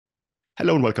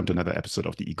Hello and welcome to another episode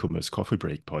of the e-commerce coffee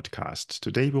break podcast.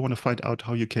 Today we want to find out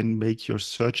how you can make your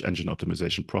search engine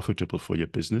optimization profitable for your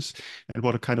business and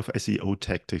what kind of SEO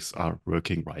tactics are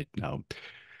working right now.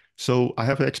 So I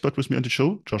have an expert with me on the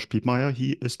show, Josh Piepmeier.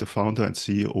 He is the founder and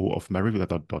CEO of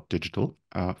Merriweather.digital.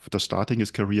 After starting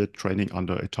his career training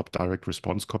under a top direct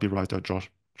response copywriter,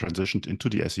 Josh transitioned into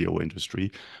the SEO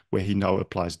industry, where he now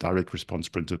applies direct response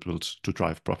principles to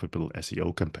drive profitable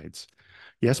SEO campaigns.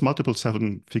 He has multiple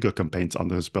seven-figure campaigns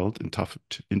under his belt in tough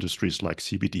industries like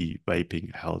CBD,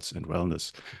 vaping, health, and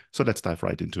wellness. So let's dive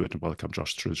right into it and welcome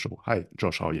Josh to the show. Hi,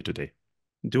 Josh, how are you today?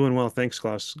 Doing well. Thanks,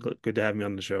 Klaus. Good to have me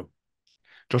on the show.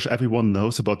 Josh, everyone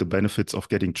knows about the benefits of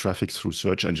getting traffic through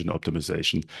search engine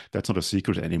optimization. That's not a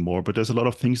secret anymore, but there's a lot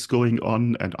of things going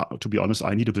on. And to be honest,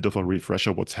 I need a bit of a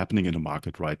refresher what's happening in the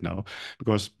market right now.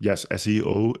 Because yes,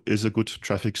 SEO is a good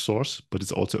traffic source, but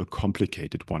it's also a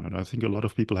complicated one. And I think a lot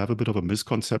of people have a bit of a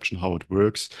misconception how it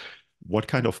works, what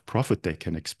kind of profit they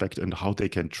can expect, and how they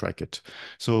can track it.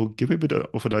 So give me a bit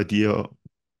of an idea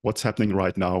what's happening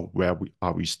right now,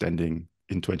 are we standing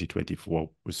in 2024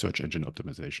 with search engine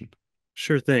optimization?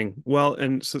 Sure thing. Well,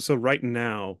 and so right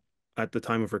now, at the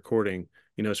time of recording,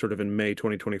 sort of in May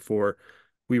 2024,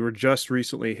 we were just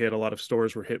recently hit. A lot of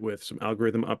stores were hit with some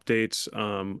algorithm updates.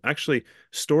 Actually,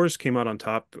 stores came out on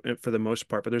top for the most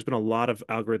part, but there's been a lot of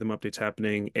algorithm updates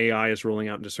happening. AI is rolling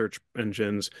out into search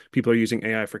engines. People are using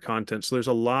AI for content. So there's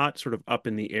a lot sort of up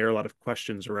in the air, a lot of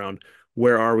questions around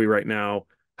where are we right now?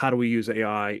 How do we use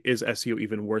AI? Is SEO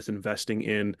even worth investing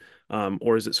in?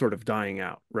 Or is it sort of dying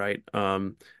out, right?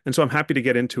 And so I'm happy to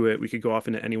get into it. We could go off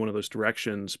into any one of those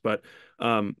directions, but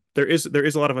there is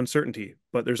a lot of uncertainty,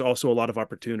 but there's also a lot of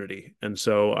opportunity. And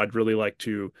so I'd really like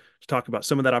to talk about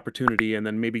some of that opportunity and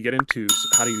then maybe get into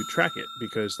how do you track it,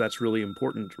 because that's really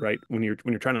important, right? When you're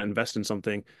trying to invest in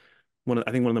something,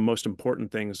 I think one of the most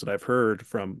important things that I've heard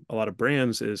from a lot of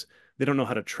brands is they don't know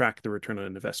how to track the return on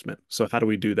investment. So how do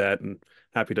we do that? And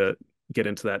happy to get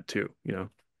into that too.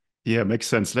 Yeah, makes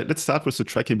sense. Let's start with the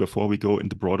tracking before we go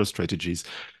into broader strategies.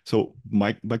 So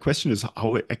my question is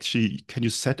how actually can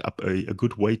you set up a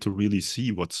good way to really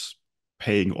see what's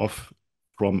paying off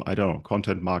from, I don't know,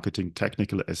 content marketing,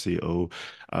 technical SEO?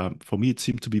 For me, it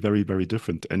seemed to be very, very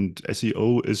different. And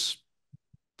SEO is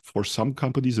for some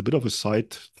companies a bit of a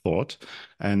side thought,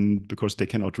 and because they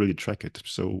cannot really track it.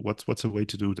 So what's a way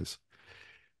to do this?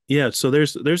 Yeah, so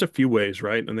there's a few ways,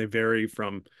 right? And they vary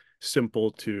from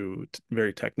simple to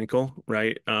very technical,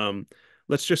 right?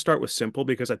 Let's just start with simple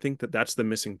because I think that that's the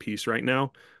missing piece right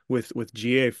now with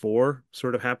GA4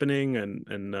 sort of happening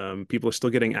and people are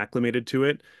still getting acclimated to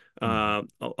it. Mhm.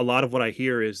 A lot of what I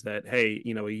hear is that, hey,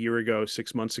 a year ago,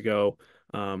 6 months ago,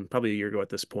 probably a year ago at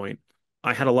this point,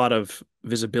 I had a lot of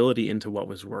visibility into what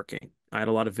was working. I had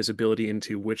a lot of visibility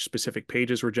into which specific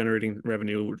pages were generating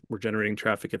revenue, were generating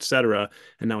traffic, et cetera.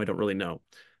 And now I don't really know.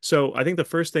 So I think the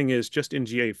first thing is just in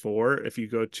GA4, if you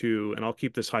go to, and I'll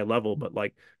keep this high level, but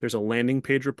like there's a landing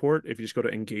page report. If you just go to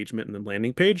engagement and then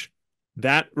landing page,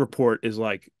 that report is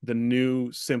like the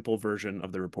new simple version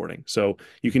of the reporting. So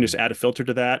you can just Mhm. add a filter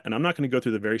to that. And I'm not going to go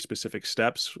through the very specific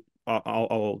steps.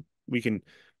 We can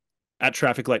at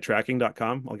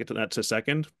trafficlighttracking.com. I'll get to that in a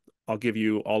second. I'll give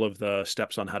you all of the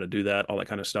steps on how to do that, all that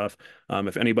kind of stuff.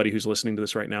 If anybody who's listening to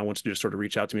this right now wants to just sort of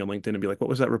reach out to me on LinkedIn and be like, what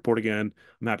was that report again?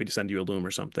 I'm happy to send you a loom or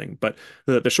something. But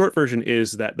the short version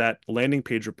is that landing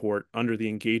page report under the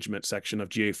engagement section of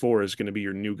GA4 is going to be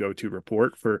your new go-to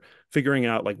report for figuring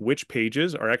out like which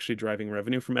pages are actually driving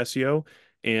revenue from SEO.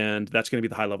 And that's going to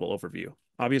be the high level overview.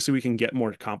 Obviously, we can get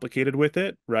more complicated with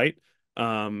it, right?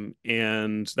 And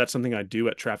that's something I do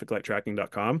at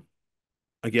trafficlighttracking.com.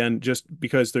 Again, just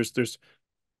because there's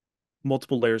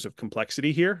multiple layers of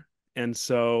complexity here. And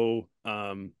so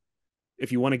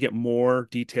if you want to get more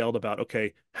detailed about,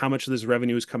 okay, how much of this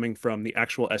revenue is coming from the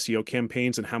actual SEO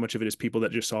campaigns and how much of it is people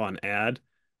that just saw an ad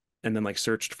and then like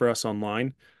searched for us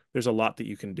online, there's a lot that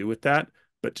you can do with that.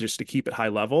 But just to keep it high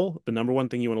level, the number one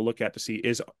thing you want to look at to see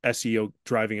is SEO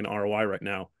driving an ROI right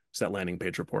now is that landing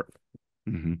page report.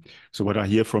 Mhm. So what I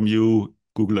hear from you,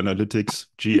 Google Analytics,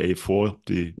 GA4,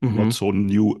 the not Hmm. so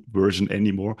new version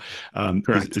anymore,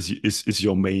 Correct. is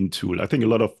your main tool. I think a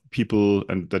lot of people,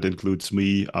 and that includes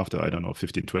me, after, I don't know,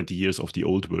 15, 20 years of the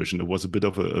old version, it was a bit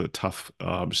of a tough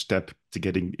step to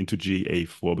getting into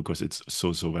GA4 because it's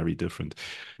so, so very different.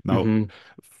 Now, Hmm.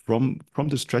 from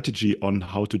the strategy on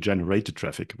how to generate the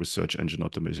traffic with search engine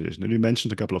optimization, and you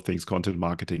mentioned a couple of things, content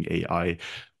marketing, AI.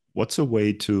 What's a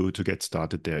way to get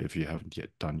started there if you haven't yet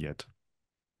done yet?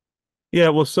 Yeah,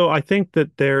 well, so I think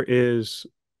that there is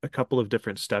a couple of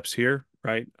different steps here,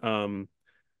 right?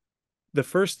 the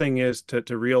first thing is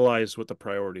to realize what the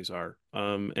priorities are.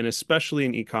 And especially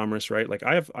in e-commerce, right? Like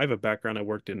I have a background. I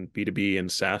worked in B2B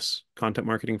and SaaS content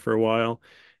marketing for a while,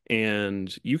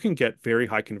 and you can get very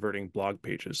high converting blog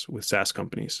pages with SaaS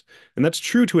companies. And that's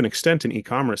true to an extent in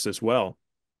e-commerce as well.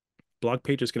 Blog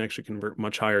pages can actually convert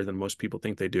much higher than most people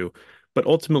think they do. But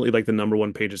ultimately, like the number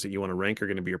one pages that you want to rank are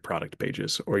going to be your product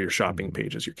pages or your shopping Mhm.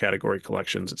 pages, your category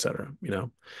collections, et cetera, you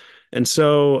know? And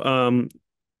so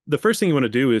the first thing you want to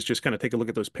do is just kind of take a look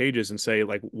at those pages and say,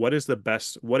 like, what is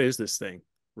this thing,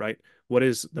 right? What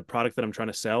is the product that I'm trying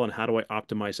to sell, and how do I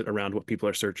optimize it around what people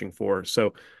are searching for?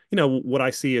 So, what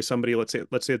I see is somebody, let's say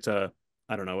it's I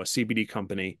don't know, a CBD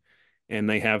company, and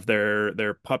they have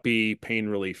their puppy pain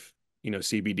relief,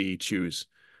 CBD chews.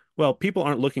 Well, people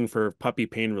aren't looking for puppy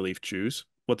pain relief chews.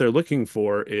 What they're looking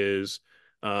for is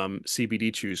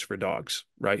CBD chews for dogs,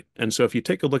 right? And so if you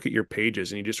take a look at your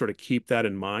pages and you just sort of keep that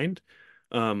in mind,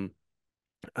 um,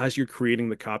 as you're creating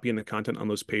the copy and the content on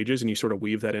those pages and you sort of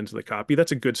weave that into the copy,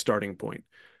 that's a good starting point.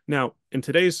 Now, in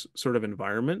today's sort of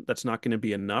environment, that's not going to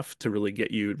be enough to really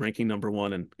get you ranking number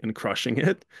one and crushing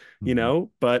it, Mhm.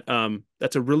 but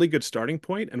that's a really good starting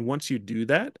point. And once you do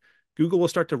that, Google will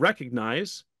start to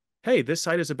recognize, hey, this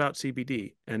site is about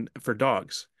CBD and for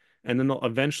dogs. And then they'll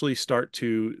eventually start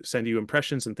to send you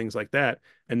impressions and things like that.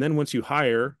 And then once you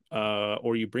hire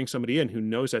or you bring somebody in who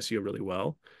knows SEO really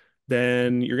well,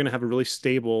 then you're going to have a really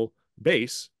stable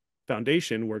base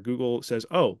foundation where Google says,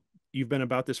 oh, you've been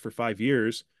about this for 5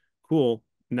 years. Cool.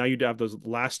 Now you have those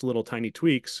last little tiny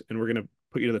tweaks, and we're going to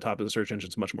put you to the top of the search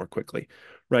engines much more quickly.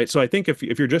 Right. So I think if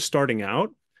you're just starting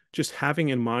out, just having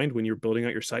in mind when you're building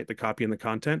out your site, the copy and the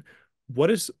content,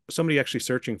 what is somebody actually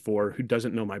searching for who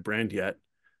doesn't know my brand yet?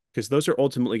 Because those are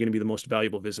ultimately going to be the most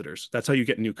valuable visitors. That's how you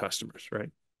get new customers,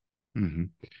 right? Mhm.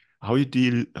 How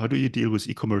do you deal with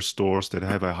e-commerce stores that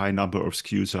have a high number of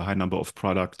SKUs, a high number of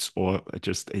products, or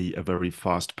just a very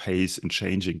fast pace in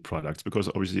changing products? Because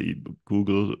obviously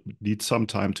Google needs some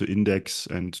time to index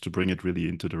and to bring it really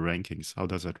into the rankings. How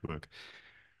does that work?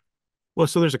 Well,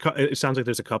 so it sounds like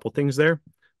there's a couple things there.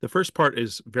 The first part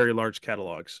is very large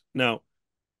catalogs. Now,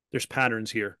 there's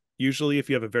patterns here. Usually, if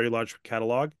you have a very large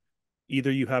catalog,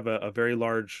 either you have a very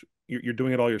large, you're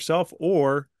doing it all yourself,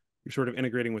 or you're sort of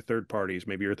integrating with third parties,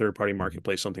 maybe you're a third party Mhm.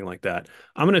 marketplace, something like that.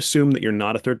 I'm going to assume that you're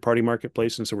not a third party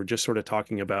marketplace. And so we're just sort of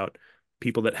talking about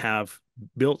people that have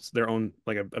built their own,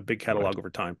 like a big Right. catalog over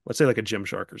time. Let's say like a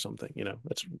Gymshark or something,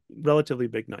 that's relatively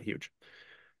big, not huge.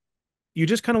 You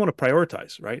just kind of want to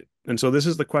prioritize, right? And so this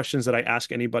is the questions that I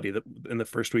ask anybody that in the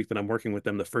first week that I'm working with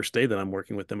them, the first day that I'm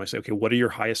working with them, I say, okay, what are your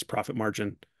highest profit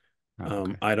margin Ah,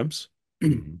 okay. items?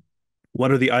 Mhm.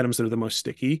 What are the items that are the most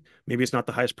sticky? Maybe it's not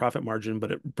the highest profit margin,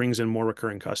 but it brings in more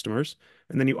recurring customers.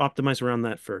 And then you optimize around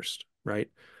that first, right?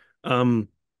 Um,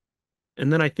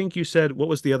 and then I think you said, what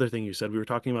was the other thing you said? We were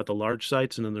talking about the large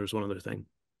sites, and then there was one other thing.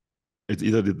 It's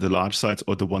either the large sites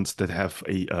or the ones that have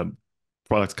a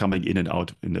products coming in and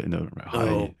out in a high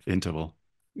Oh, interval.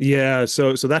 yeah,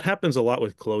 so that happens a lot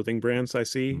with clothing brands I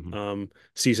see. Mhm.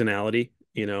 Seasonality,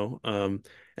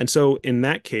 and so in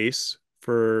that case,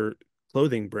 for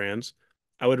clothing brands,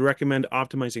 I would recommend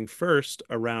optimizing first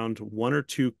around one or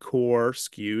two core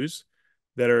SKUs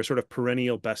that are sort of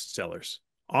perennial bestsellers.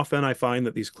 Often I find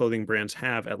that these clothing brands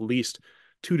have at least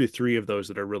two to three of those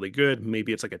that are really good.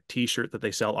 Maybe it's like a t-shirt that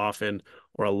they sell often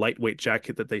or a lightweight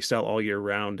jacket that they sell all year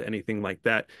round, anything like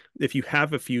that. If you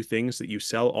have a few things that you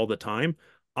sell all the time,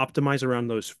 optimize around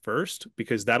those first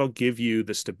because that'll give you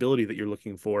the stability that you're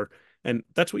looking for. And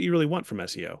that's what you really want from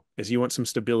SEO is you want some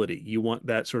stability. You want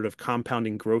that sort of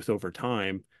compounding growth over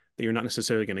time that you're not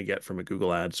necessarily going to get from a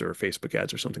Google ads or Facebook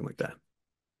ads or something like that.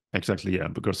 Exactly, yeah,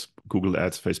 because Google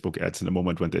ads, Facebook ads, in the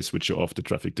moment when they switch you off, the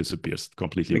traffic disappears,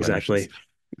 completely vanishes. Exactly.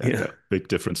 Yeah. Yeah, big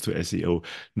difference to SEO.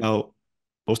 Now,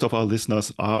 most of our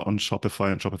listeners are on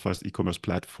Shopify and Shopify's e-commerce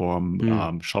platform.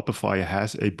 Mm. Shopify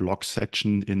has a blog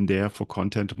section in there for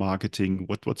content marketing.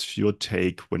 What's your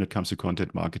take when it comes to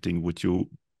content marketing? Would you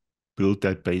build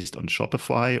that based on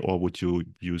Shopify, or would you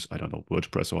use, I don't know,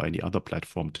 WordPress or any other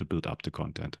platform to build up the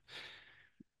content?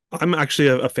 I'm actually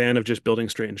a fan of just building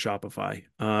straight in Shopify.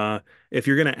 If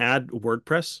you're going to add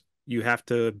WordPress, you have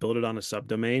to build it on a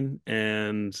subdomain.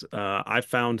 And I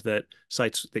found that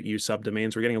sites that use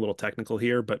subdomains, we're getting a little technical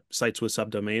here, but sites with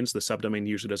subdomains, the subdomain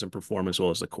usually doesn't perform as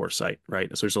well as the core site, right?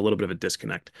 So there's a little bit of a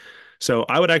disconnect. So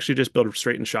I would actually just build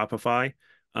straight in Shopify.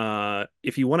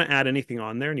 If you want to add anything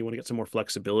on there and you want to get some more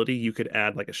flexibility, you could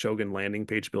add like a Shogun landing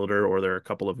page builder, or there are a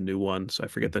couple of new ones. I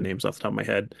forget the Mhm. names off the top of my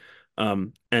head,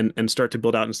 and start to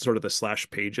build out in sort of the slash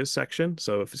pages section.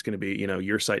 So if it's going to be,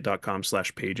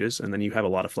 yoursite.com/pages, and then you have a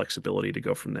lot of flexibility to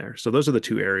go from there. So those are the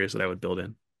two areas that I would build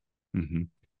in. Mhm.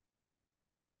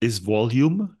 Is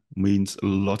volume, means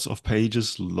lots of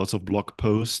pages, lots of blog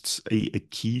posts, a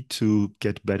key to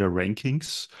get better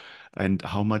rankings? And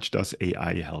how much does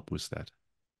AI help with that?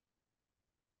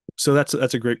 So that's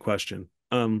a great question.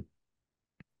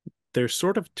 There's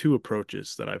sort of two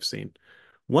approaches that I've seen.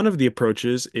 One of the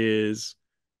approaches is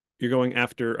you're going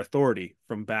after authority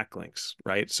from backlinks,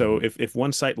 right? So Mhm. if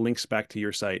one site links back to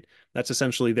your site, that's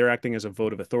essentially they're acting as a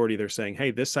vote of authority. They're saying,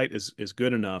 hey, this site is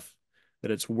good enough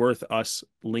that it's worth us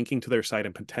linking to their site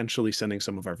and potentially sending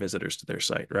some of our visitors to their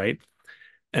site, right?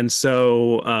 And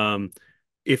so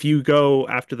if you go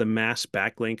after the mass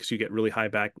backlinks, you get really high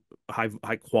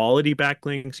quality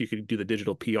backlinks. You could do the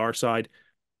digital PR side.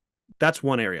 That's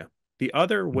one area. The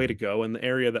other way to Mhm. go, and the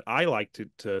area that I like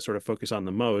to sort of focus on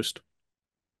the most,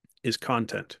 is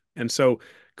content. And so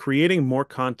creating more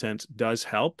content does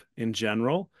help in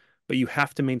general, but you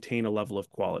have to maintain a level of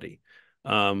quality.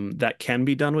 That can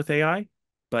be done with AI,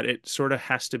 but it sort of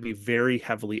has to be very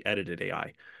heavily edited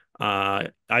AI.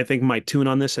 I think my tune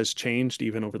on this has changed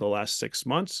even over the last 6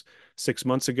 months. 6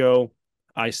 months ago,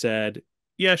 I said,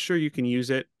 yeah, sure, you can use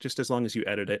it just as long as you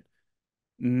edit it.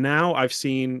 Now I've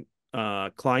seen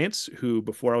clients who,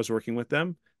 before I was working with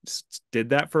them, did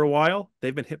that for a while.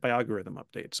 They've been hit by algorithm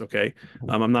updates. Okay.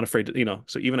 I'm not afraid to,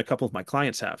 so even a couple of my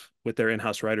clients have with their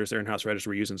in-house writers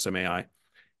were using some AI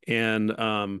and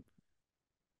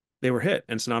they were hit.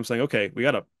 And so now I'm saying, okay, we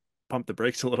got to pump the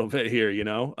brakes a little bit here,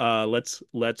 let's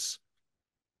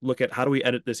look at how do we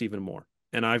edit this even more.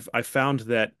 And I've found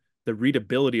that the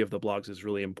readability of the blogs is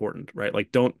really important, right?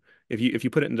 Like don't if you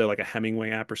put it into like a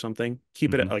Hemingway app or something,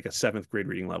 keep it at Mhm. like a seventh grade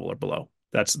reading level or below.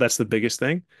 That's the biggest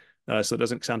thing. So it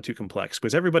doesn't sound too complex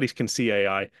because everybody can see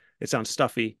AI. It sounds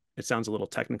stuffy. It sounds a little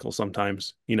technical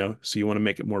sometimes, so you want to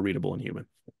make it more readable and human.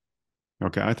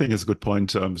 Okay, I think it's a good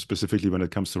point, specifically when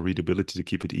it comes to readability to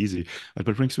keep it easy.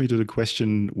 But brings me to the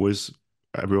question was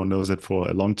everyone knows that for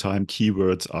a long time,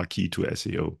 keywords are key to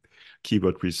SEO,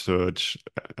 keyword research,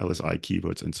 LSI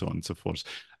keywords, and so on and so forth.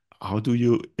 How do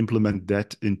you implement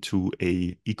that into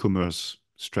a e-commerce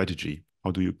strategy? How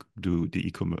do you do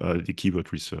the the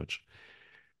keyword research?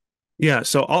 Yeah,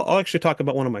 so I'll actually talk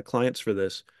about one of my clients for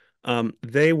this. I'm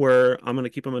going to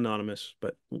keep them anonymous,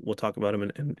 but we'll talk about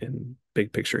them in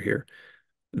big picture here.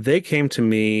 They came to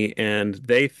me and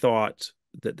they thought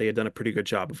that they had done a pretty good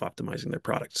job of optimizing their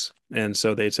products. And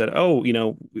so they said, "Oh,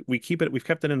 we've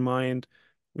kept it in mind.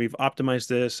 We've optimized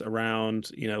this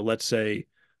around, let's say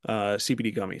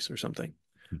CBD gummies or something."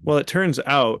 Mhm. Well, it turns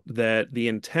out that the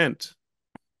intent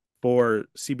for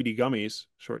CBD gummies,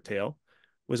 short tail,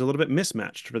 was a little bit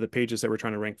mismatched for the pages that we're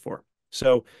trying to rank for.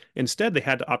 So instead, they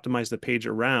had to optimize the page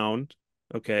around,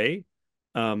 okay,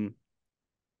 um,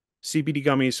 CBD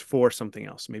gummies for something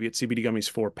else. Maybe it's CBD gummies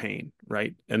for pain,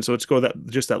 right? And so it's go that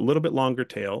just that little bit longer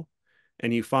tail,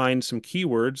 and you find some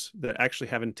keywords that actually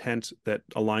have intent that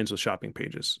aligns with shopping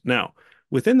pages. Now,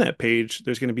 within that page,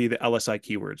 there's going to be the LSI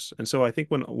keywords. And so I think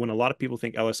when a lot of people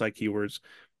think LSI keywords,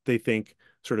 they think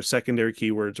sort of secondary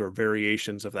keywords or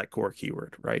variations of that core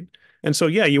keyword, right? And so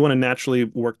yeah, you want to naturally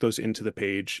work those into the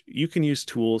page. You can use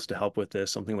tools to help with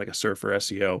this, something like a Surfer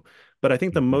SEO. But I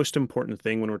think the Mhm. most important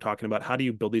thing when we're talking about how do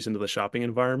you build these into the shopping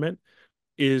environment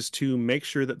is to make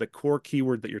sure that the core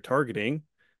keyword that you're targeting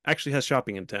actually has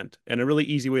shopping intent. And a really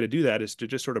easy way to do that is to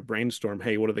just sort of brainstorm,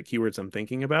 hey, what are the keywords I'm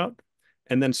thinking about?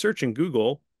 And then search in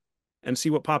Google and see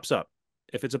what pops up.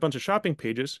 If it's a bunch of shopping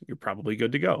pages, you're probably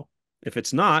good to go. If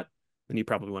it's not, then you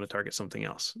probably want to target something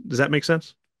else. Does that make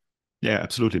sense? Yeah,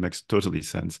 absolutely. Makes totally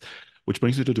sense. Which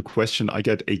brings me to the question. I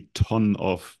get a ton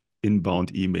of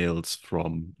inbound emails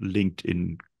from linked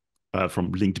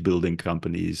building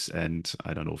companies and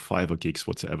I don't know, Fiverr gigs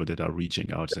whatsoever that are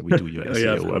reaching out that we do your Oh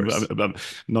yeah, of SEO. course. I'm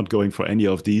not going for any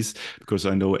of these because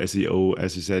I know SEO,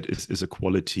 as you said, is a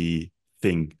quality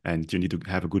thing and you need to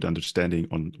have a good understanding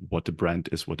on what the brand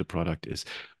is, what the product is.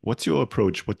 What's your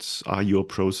approach? What are your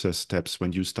process steps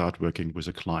when you start working with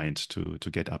a client to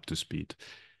get up to speed?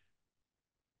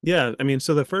 Yeah, I mean,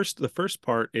 so the first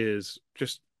part is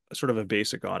just sort of a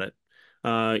basic audit.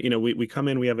 We come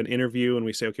in, we have an interview, and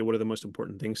we say, okay, what are the most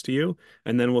important things to you?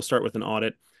 And then we'll start with an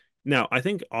audit. Now, I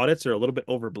think audits are a little bit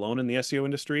overblown in the SEO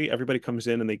industry. Everybody comes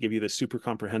in and they give you this super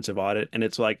comprehensive audit, and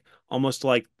it's like almost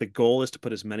like the goal is to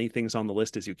put as many things on the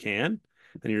list as you can.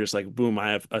 And you're just like, boom,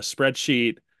 I have a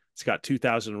spreadsheet. It's got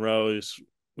 2,000 rows.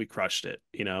 We crushed it.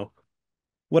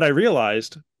 What I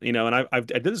realized, and I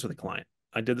did this with a client.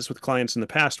 I did this with clients in the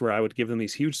past where I would give them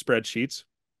these huge spreadsheets,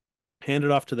 hand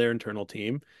it off to their internal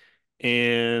team,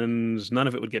 and none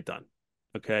of it would get done.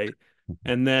 Okay.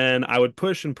 And then I would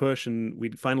push and push, and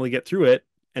we'd finally get through it.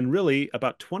 And really,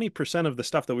 about 20% of the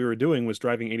stuff that we were doing was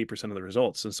driving 80% of the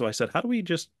results. And so I said, how do we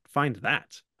just find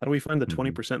that? How do we find the Hmm.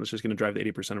 20% that's just going to drive the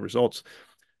 80% of results?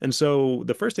 And so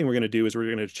the first thing we're going to do is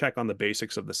we're going to check on the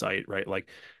basics of the site, right? Like,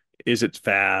 is it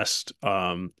fast?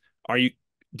 Are you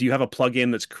do you have a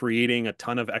plugin that's creating a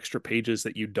ton of extra pages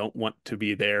that you don't want to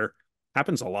be there?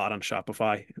 Happens a lot on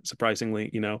Shopify, surprisingly,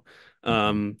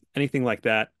 Hmm. anything like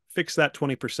that. Fix that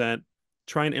 20%,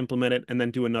 try and implement it, and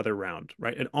then do another round,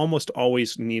 right? It almost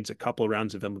always needs a couple of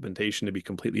rounds of implementation to be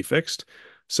completely fixed.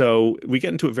 So we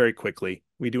get into it very quickly.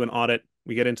 We do an audit,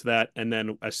 we get into that, and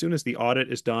then as soon as the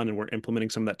audit is done and we're implementing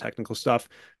some of that technical stuff,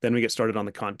 then we get started on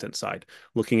the content side,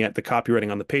 looking at the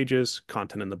copywriting on the pages,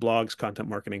 content in the blogs, content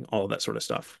marketing, all of that sort of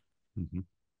stuff. Hmm.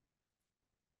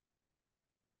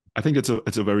 I think it's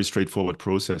a very straightforward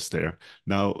process there.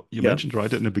 Now, you Yeah. mentioned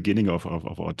right in the beginning of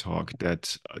our talk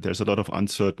that there's a lot of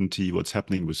uncertainty what's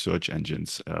happening with search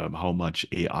engines, how much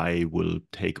AI will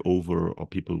take over or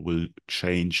people will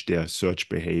change their search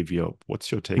behavior. What's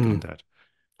your take on Mm. that?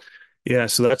 Yeah,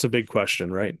 so that's a big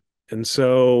question, right? And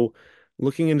so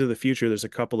looking into the future, there's a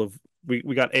couple of we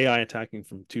got AI attacking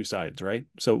from two sides, right?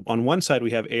 So on one side,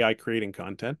 we have AI creating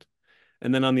content.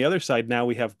 And then on the other side, now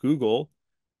we have Google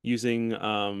using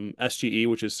SGE,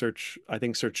 which is I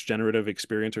think search generative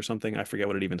experience or something. I forget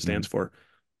what it even Mhm. stands for.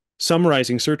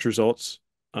 Summarizing search results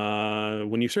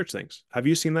when you search things. Have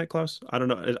you seen that, Klaus? I don't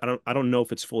know. I don't know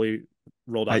if it's fully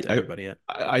rolled I, out to I everybody yet.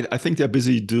 I think they're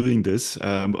busy doing this.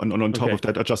 On top of Okay.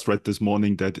 that, I just read this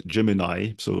morning that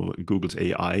Gemini, so Google's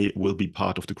AI, will be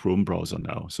part of the Chrome browser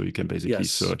now. So you can basically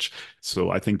Yes. search. So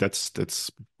I think that's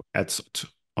adds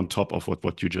on top of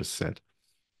what you just said.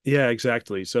 Yeah,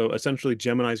 exactly. So essentially,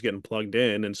 Gemini's getting plugged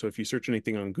in, and so if you search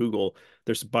anything on Google,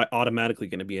 there's automatically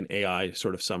going to be an AI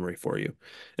sort of summary for you.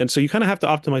 And so you kind of have to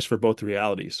optimize for both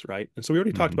realities, right? And so we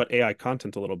already talked Hmm. about AI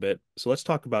content a little bit. So let's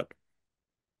talk about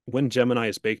when Gemini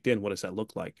is baked in, what does that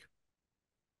look like?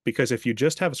 Because if you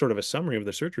just have sort of a summary of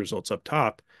the search results up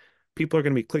top, people are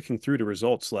going to be clicking through to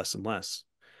results less and less.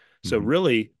 So Hmm.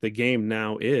 really, the game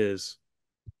now is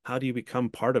how do you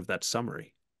become part of that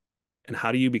summary? And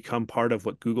how do you become part of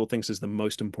what Google thinks is the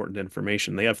most important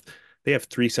information? They have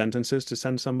three sentences to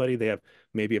send somebody. They have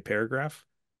maybe a paragraph.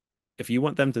 If you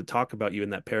want them to talk about you in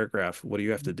that paragraph, what do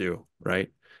you have to do,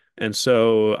 right? And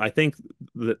so I think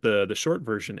the short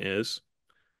version is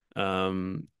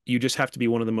you just have to be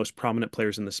one of the most prominent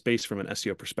players in the space from an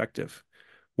SEO perspective.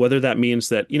 Whether that means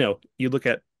that, you look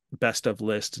at best of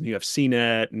lists and you have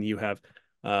CNET and you have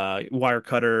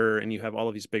Wirecutter and you have all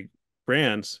of these big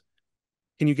brands,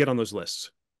 can you get on those lists?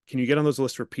 Can you get on those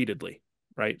lists repeatedly?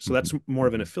 Right. So that's Hmm. more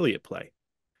of an Hmm. affiliate play.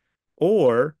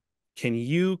 Or can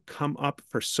you come up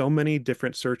for so many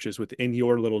different searches within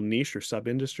your little niche or sub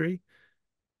industry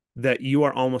that you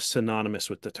are almost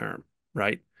synonymous with the term,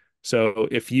 right? So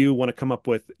if you want to come up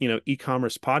with,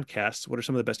 e-commerce podcasts, what are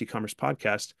some of the best e-commerce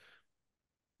podcasts?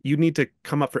 You need to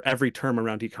come up for every term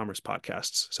around e-commerce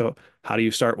podcasts. So how do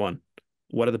you start one?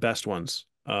 What are the best ones?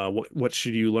 What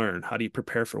should you learn? How do you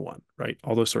prepare for one? Right?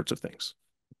 All those sorts of things.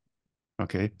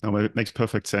 Okay, now it makes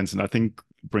perfect sense, and I think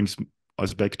brings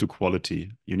us back to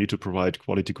quality. You need to provide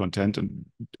quality content, and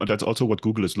that's also what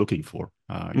Google is looking for.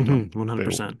 You don't they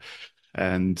 100%.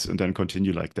 and then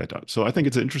continue like that. So I think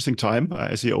it's an interesting time.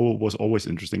 SEO was always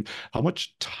interesting. How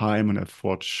much time and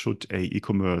effort should a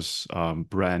e-commerce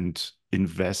brand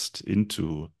invest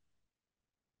into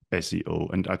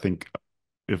SEO? And I think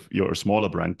if you're a smaller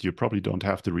brand, you probably don't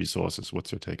have the resources.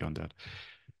 What's your take on that?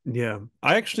 Yeah,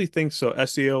 I actually think so.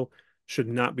 SEO should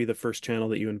not be the first channel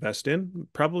that you invest in.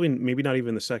 Probably, maybe not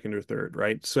even the second or third,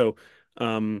 right? So,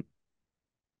 um,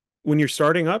 when you're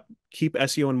starting up, keep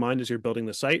SEO in mind as you're building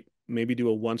the site. Maybe do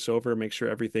a once over, make sure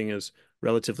everything is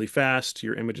relatively fast,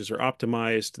 your images are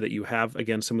optimized, that you have,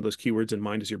 again, some of those keywords in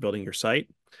mind as you're building your site.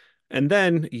 And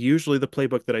then usually the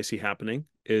playbook that I see happening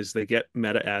is they get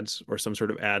meta ads or some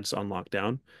sort of ads on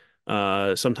lockdown.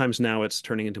 Sometimes now it's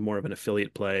turning into more of an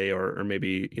affiliate play or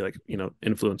maybe like,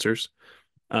 influencers.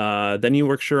 Then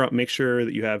you make sure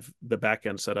that you have the back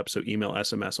end set up. So email,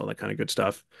 SMS, all that kind of good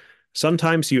stuff.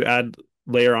 Sometimes you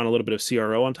layer on a little bit of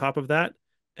CRO on top of that,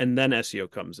 and then SEO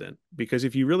comes in. Because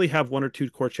if you really have one or two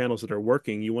core channels that are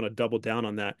working, you want to double down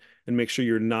on that and make sure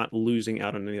you're not losing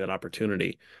out on any of that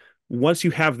opportunity. Once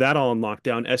you have that all in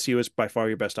lockdown, SEO is by far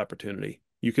your best opportunity.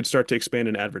 You could start to expand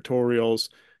in advertorials.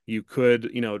 You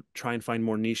could, try and find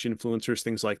more niche influencers,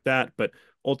 things like that. But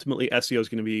ultimately, SEO is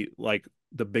going to be like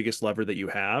the biggest lever that you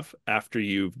have after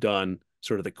you've done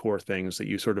sort of the core things that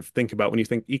you sort of think about when you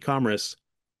think e-commerce,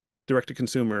 direct to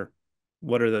consumer.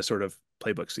 What are the sort of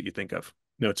playbooks that you think of?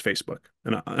 No, it's Facebook,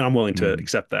 and I'm willing to Mm.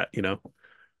 accept that.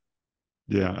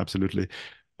 Yeah, absolutely.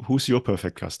 who's your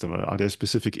perfect customer? Are there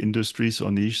specific industries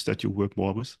or niches that you work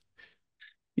more with?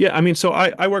 Yeah, I mean, so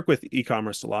I work with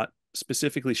e-commerce a lot,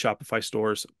 specifically Shopify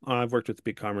stores. I've worked with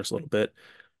BigCommerce a little bit.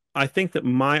 I think that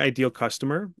my ideal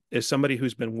customer is somebody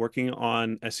who's been working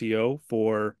on SEO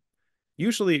for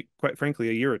usually, quite frankly,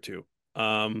 a year or two.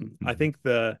 I Mhm. think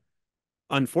the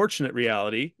unfortunate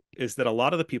reality is that a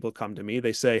lot of the people come to me,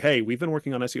 they say, "Hey, we've been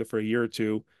working on SEO for a year or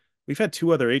two. We've had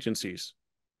two other agencies.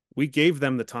 We gave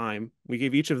them the time. We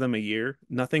gave each of them a year.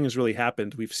 Nothing has really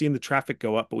happened. We've seen the traffic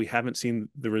go up, but we haven't seen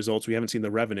the results. We haven't seen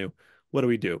the revenue. What do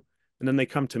we do?" And then they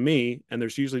come to me, and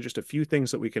there's usually just a few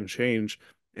things that we can change,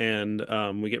 and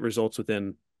we get results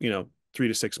within 3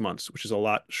 to 6 months, which is a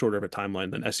lot shorter of a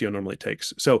timeline than SEO normally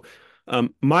takes. So,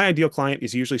 my ideal client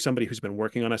is usually somebody who's been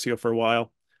working on SEO for a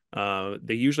while.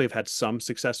 They usually have had some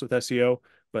success with SEO,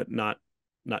 but not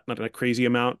a crazy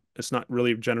amount. It's not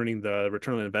really generating the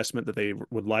return on investment that they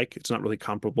would like. It's not really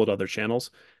comparable to other channels,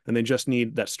 and they just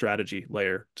need that strategy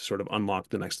layer to sort of unlock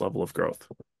the next level of growth.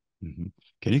 Mhm.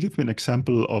 Can you give me an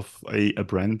example of a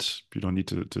brand? You don't need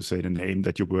to say the name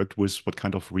that you worked with, what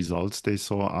kind of results they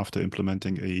saw after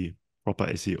implementing a proper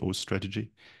SEO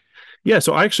strategy? Yeah,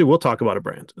 so I actually will talk about a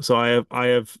brand. So I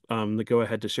have the go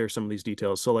ahead to share some of these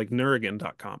details. So like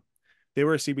Nurigan.com. They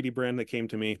were a CBD brand that came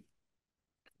to me.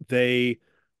 They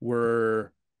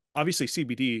were obviously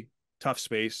CBD, tough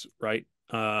space, right?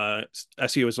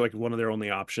 SEO was like one of their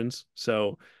only options.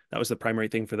 So that was the primary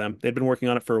thing for them. They'd been working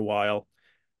on it for a while.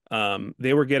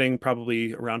 They were getting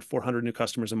probably around 400 new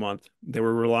customers a month. They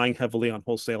were relying heavily on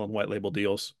wholesale and white label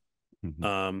deals. Mhm.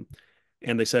 Um,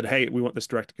 and they said, "Hey, we want this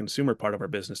direct to consumer part of our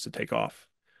business to take off."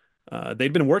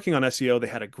 They'd been working on SEO. They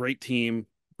had a great team,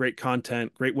 great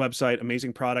content, great website,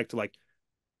 amazing product, like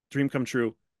dream come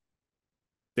true.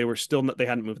 They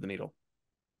hadn't moved the needle.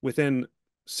 Within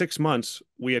 6 months,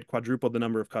 we had quadrupled the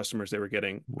number of customers they were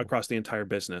getting Wow. across the entire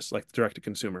business, like direct to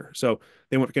consumer. So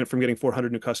they went from getting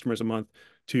 400 new customers a month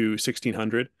to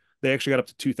 1,600. They actually got up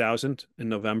to 2,000 in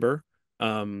November,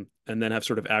 and then have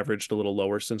sort of averaged a little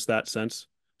lower since.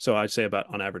 So I'd say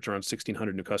about on average around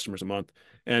 1,600 new customers a month.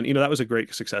 And, that was a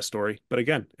great success story. But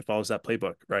again, it follows that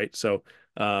playbook, right? So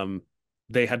um,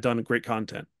 they had done great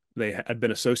content. They had been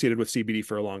associated with CBD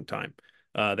for a long time.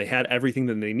 They had everything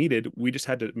that they needed. We just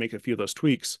had to make a few of those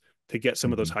tweaks to get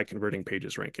some of those Mhm. high converting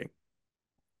pages ranking.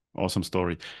 Awesome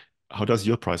story. How does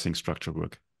your pricing structure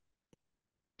work?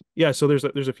 Yeah, so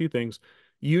there's a few things.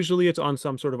 Usually it's on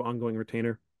some sort of ongoing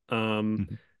retainer. Um,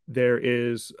 Mhm. there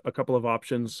is a couple of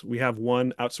options. We have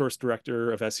one outsourced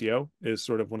director of SEO is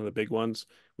sort of one of the big ones.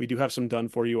 We do have some done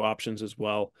for you options as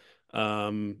well.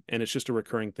 And it's just a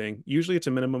recurring thing. Usually it's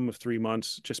a minimum of 3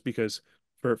 months just because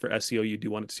for SEO you do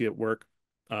want to see it work.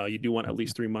 You do want at Mhm.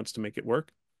 least 3 months to make it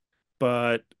work.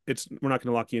 But we're not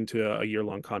going to lock you into a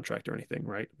year-long contract or anything,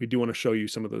 right? We do want to show you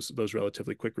some of those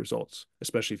relatively quick results,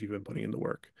 especially if you've been putting in the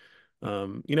work.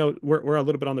 We're a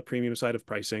little bit on the premium side of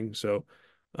pricing, so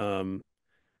um,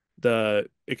 the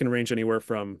it can range anywhere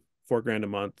from 4 grand a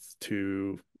month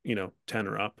to 10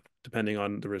 or up, depending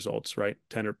on the results, right?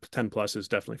 10 plus is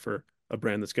definitely for a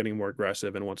brand that's getting more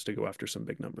aggressive and wants to go after some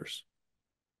big numbers.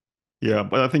 Yeah,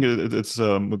 but I think it's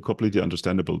completely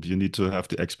understandable. You need to have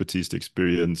the expertise, the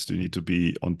experience. You need to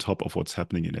be on top of what's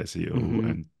happening in SEO, Hmm.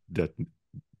 and that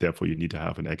therefore you need to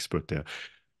have an expert there.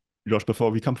 Josh, before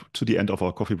we come to the end of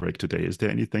our coffee break today, is there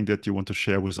anything that you want to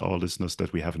share with our listeners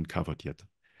that we haven't covered yet?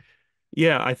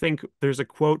 Yeah, I think there's a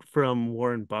quote from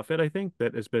Warren Buffett, I think,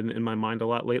 that has been in my mind a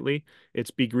lot lately.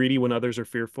 It's be greedy when others are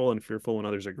fearful and fearful when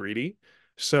others are greedy.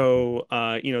 So,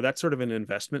 that's sort of an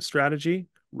investment strategy.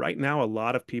 Right now, a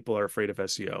lot of people are afraid of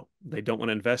SEO. They don't want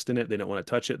to invest in it. They don't want to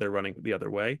touch it. They're running the other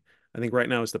way. I think right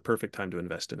now is the perfect time to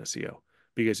invest in SEO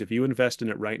because if you invest in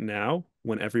it right now,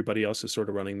 when everybody else is sort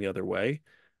of running the other way,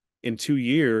 in 2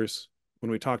 years, when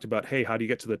we talked about, hey, how do you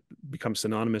get to become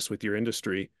synonymous with your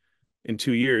industry? In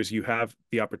 2 years, you have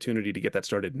the opportunity to get that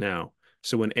started now.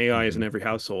 So when AI is in Mhm. every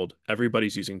household,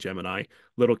 everybody's using Gemini.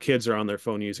 Little kids are on their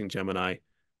phone using Gemini.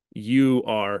 You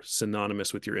are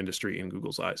synonymous with your industry in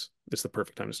Google's eyes. It's the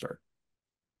perfect time to start.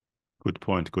 Good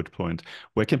point. Good point.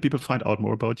 Where can people find out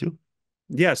more about you?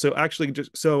 Yeah, so actually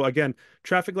just so again,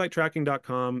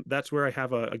 trafficlighttracking.com, that's where I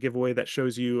have a giveaway that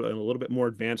shows you a little bit more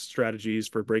advanced strategies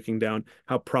for breaking down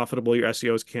how profitable your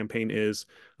SEO's campaign is.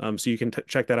 So you can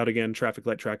check that out again,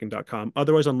 trafficlighttracking.com.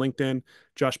 Otherwise on LinkedIn,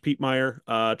 Josh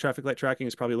Piepmeier. Traffic Light Tracking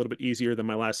is probably a little bit easier than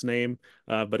my last name.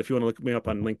 But if you want to look me up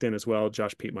on LinkedIn as well,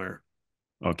 Josh Piepmeier.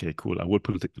 Okay, cool. I will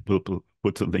put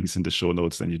the links in the show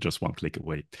notes, and you just one click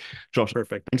away. Josh,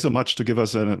 Perfect. thanks so much to give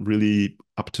us a really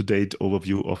up-to-date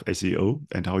overview of SEO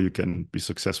and how you can be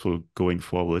successful going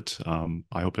forward.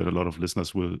 I hope that a lot of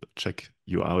listeners will check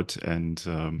you out and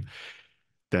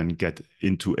then get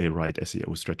into a right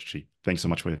SEO strategy. Thanks so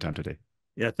much for your time today.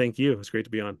 Yeah, thank you. It's great to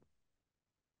be on.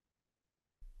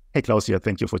 Hey, Klaus here.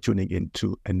 Thank you for tuning in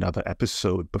to another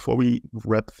episode. Before we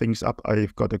wrap things up,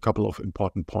 I've got a couple of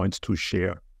important points to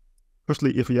share.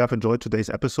 Firstly, if you have enjoyed today's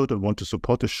episode and want to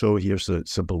support the show, here's a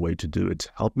simple way to do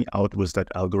it. Help me out with that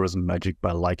algorithm magic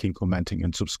by liking, commenting,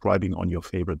 and subscribing on your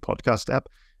favorite podcast app.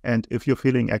 And if you're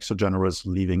feeling extra generous,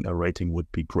 leaving a rating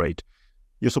would be great.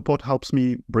 Your support helps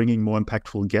me bringing more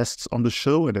impactful guests on the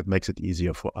show, and it makes it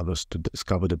easier for others to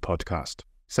discover the podcast.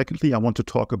 Secondly, I want to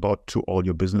talk about to all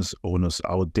your business owners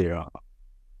out there.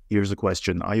 Here's a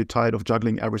question. Are you tired of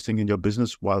juggling everything in your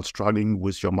business while struggling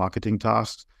with your marketing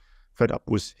tasks? Fed up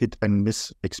with hit and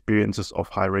miss experiences of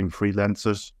hiring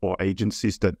freelancers or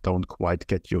agencies that don't quite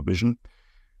get your vision?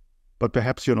 But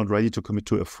perhaps you're not ready to commit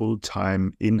to a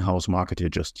full-time in-house marketer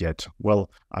just yet.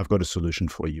 Well, I've got a solution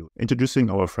for you.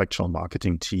 Introducing our fractional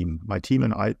marketing team. My team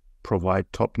and I provide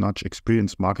top-notch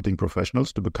experienced marketing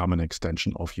professionals to become an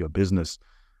extension of your business.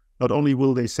 Not only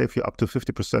will they save you up to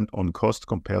 50% on cost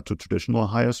compared to traditional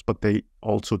hires, but they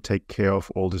also take care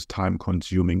of all this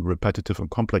time-consuming, repetitive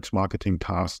and complex marketing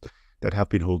tasks that have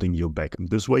been holding you back. And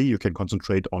this way, you can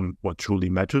concentrate on what truly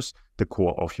matters, the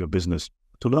core of your business.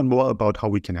 To learn more about how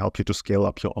we can help you to scale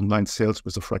up your online sales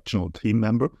with a fractional team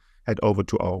member, head over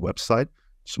to our website,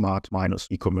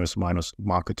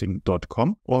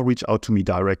 smart-ecommerce-marketing.com, or reach out to me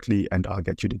directly and I'll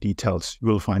get you the details. You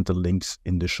will find the links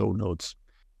in the show notes.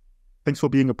 Thanks for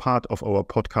being a part of our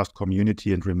podcast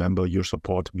community, and remember, your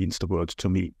support means the world to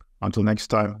me. Until next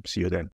time, see you then.